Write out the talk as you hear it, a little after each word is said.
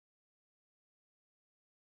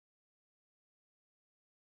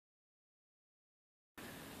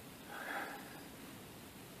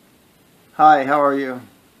Hi, how are you?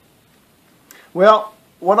 Well,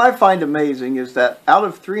 what I find amazing is that out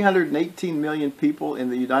of 318 million people in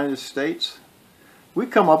the United States, we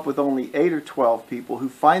come up with only 8 or 12 people who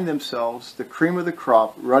find themselves the cream of the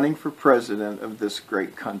crop running for president of this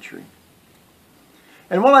great country.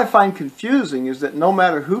 And what I find confusing is that no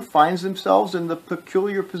matter who finds themselves in the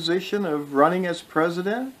peculiar position of running as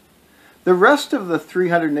president, the rest of the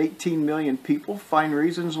 318 million people find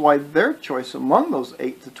reasons why their choice among those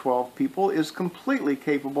 8 to 12 people is completely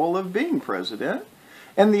capable of being president,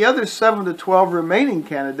 and the other 7 to 12 remaining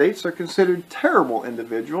candidates are considered terrible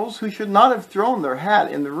individuals who should not have thrown their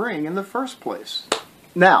hat in the ring in the first place.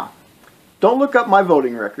 Now, don't look up my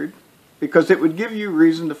voting record, because it would give you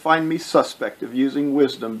reason to find me suspect of using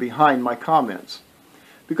wisdom behind my comments.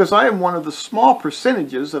 Because I am one of the small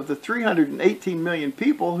percentages of the 318 million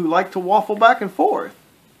people who like to waffle back and forth,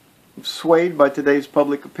 swayed by today's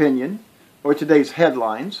public opinion, or today's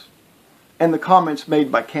headlines, and the comments made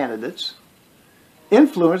by candidates,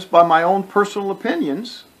 influenced by my own personal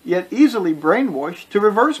opinions, yet easily brainwashed to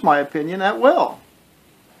reverse my opinion at will.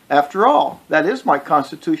 After all, that is my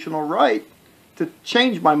constitutional right to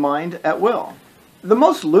change my mind at will. The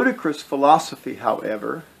most ludicrous philosophy,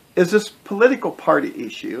 however, is this political party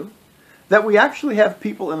issue that we actually have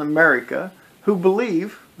people in America who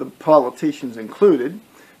believe, the politicians included,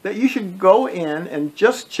 that you should go in and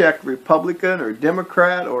just check Republican or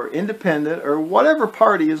Democrat or Independent or whatever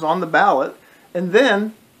party is on the ballot, and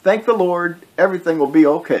then, thank the Lord, everything will be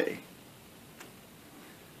okay.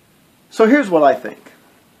 So here's what I think.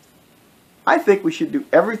 I think we should do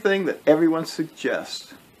everything that everyone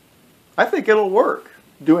suggests. I think it'll work.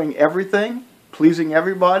 Doing everything, pleasing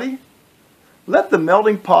everybody. Let the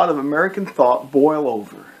melting pot of American thought boil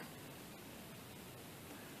over.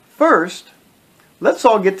 First, let's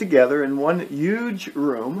all get together in one huge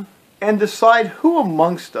room and decide who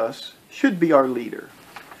amongst us should be our leader.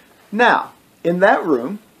 Now, in that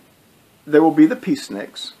room, there will be the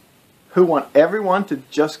peaceniks who want everyone to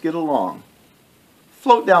just get along.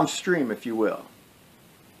 Float downstream, if you will.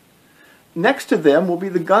 Next to them will be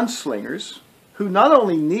the gunslingers, who not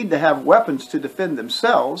only need to have weapons to defend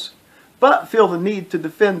themselves, but feel the need to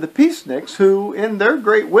defend the peaceniks who, in their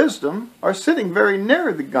great wisdom, are sitting very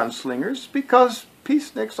near the gunslingers because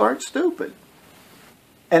peaceniks aren't stupid.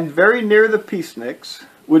 And very near the peaceniks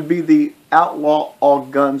would be the outlaw all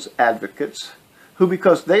guns advocates, who,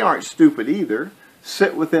 because they aren't stupid either,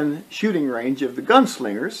 sit within shooting range of the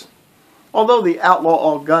gunslingers, although the outlaw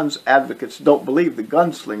all guns advocates don't believe the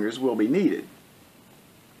gunslingers will be needed.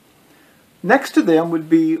 Next to them would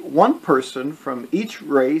be one person from each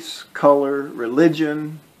race, color,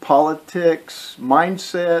 religion, politics,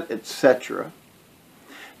 mindset, etc.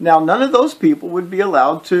 Now, none of those people would be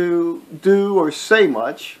allowed to do or say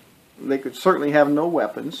much. They could certainly have no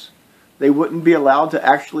weapons. They wouldn't be allowed to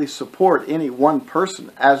actually support any one person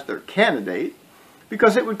as their candidate,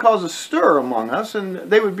 because it would cause a stir among us and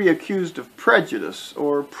they would be accused of prejudice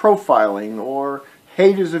or profiling or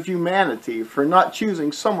haters of humanity for not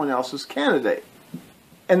choosing someone else's candidate.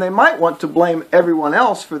 And they might want to blame everyone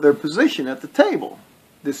else for their position at the table,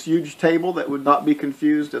 this huge table that would not be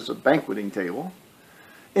confused as a banqueting table,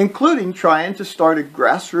 including trying to start a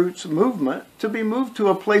grassroots movement to be moved to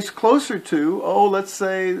a place closer to, let's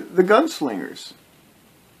say, the gunslingers.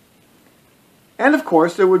 And of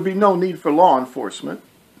course, there would be no need for law enforcement,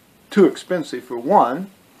 too expensive for one,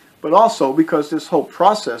 but also because this whole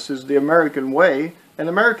process is the American way, and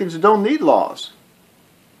Americans don't need laws.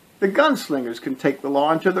 The gunslingers can take the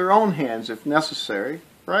law into their own hands if necessary,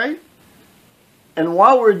 right? And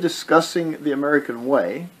while we're discussing the American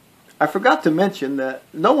way, I forgot to mention that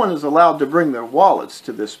no one is allowed to bring their wallets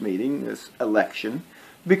to this meeting, this election,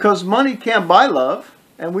 because money can't buy love,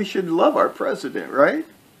 and we should love our president, right?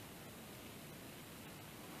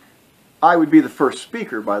 I would be the first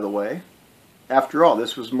speaker, by the way. After all,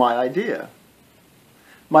 this was my idea.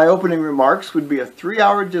 My opening remarks would be a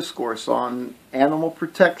 3-hour discourse on animal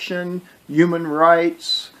protection, human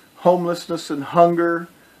rights, homelessness and hunger,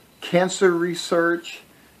 cancer research,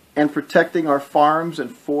 and protecting our farms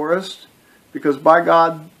and forests, because by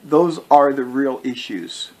God, those are the real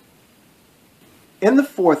issues. In the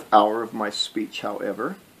 4th hour of my speech,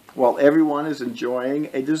 however, while everyone is enjoying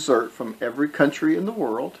a dessert from every country in the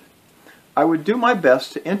world, I would do my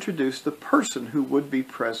best to introduce the person who would be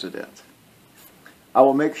president. I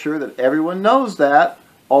will make sure that everyone knows that,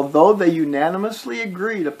 although they unanimously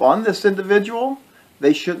agreed upon this individual,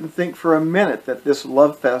 they shouldn't think for a minute that this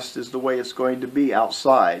love fest is the way it's going to be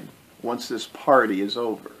outside once this party is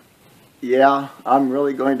over. Yeah, I'm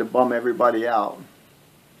really going to bum everybody out.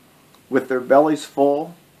 With their bellies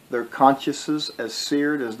full, their consciences as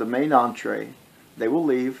seared as the main entree, they will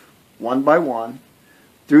leave, one by one,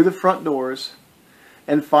 through the front doors,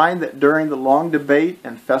 and find that during the long debate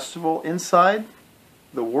and festival inside,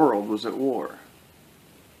 the world was at war.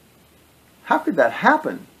 How could that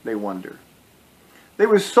happen, they wonder? They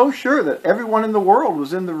were so sure that everyone in the world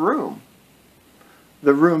was in the room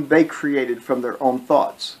they created from their own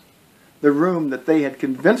thoughts, the room that they had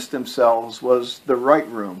convinced themselves was the right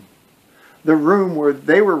room, the room where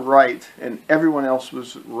they were right and everyone else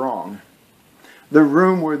was wrong, the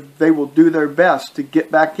room where they will do their best to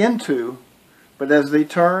get back into, but as they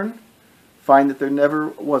turn, find that there never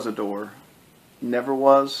was a door, never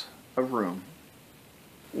was a room.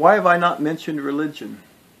 Why have I not mentioned religion?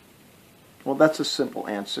 Well, that's a simple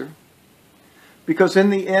answer. Because in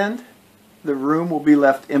the end, the room will be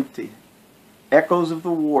left empty, echoes of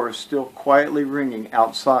the war still quietly ringing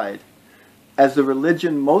outside, as the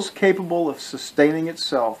religion most capable of sustaining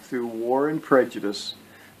itself through war and prejudice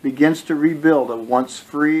begins to rebuild a once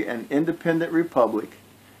free and independent republic,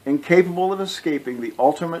 incapable of escaping the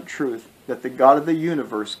ultimate truth that the God of the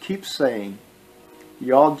universe keeps saying,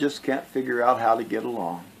 y'all just can't figure out how to get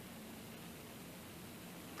along.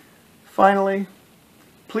 Finally,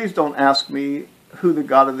 please don't ask me who the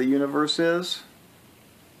God of the universe is.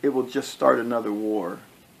 It will just start another war.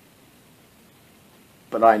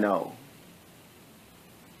 But I know.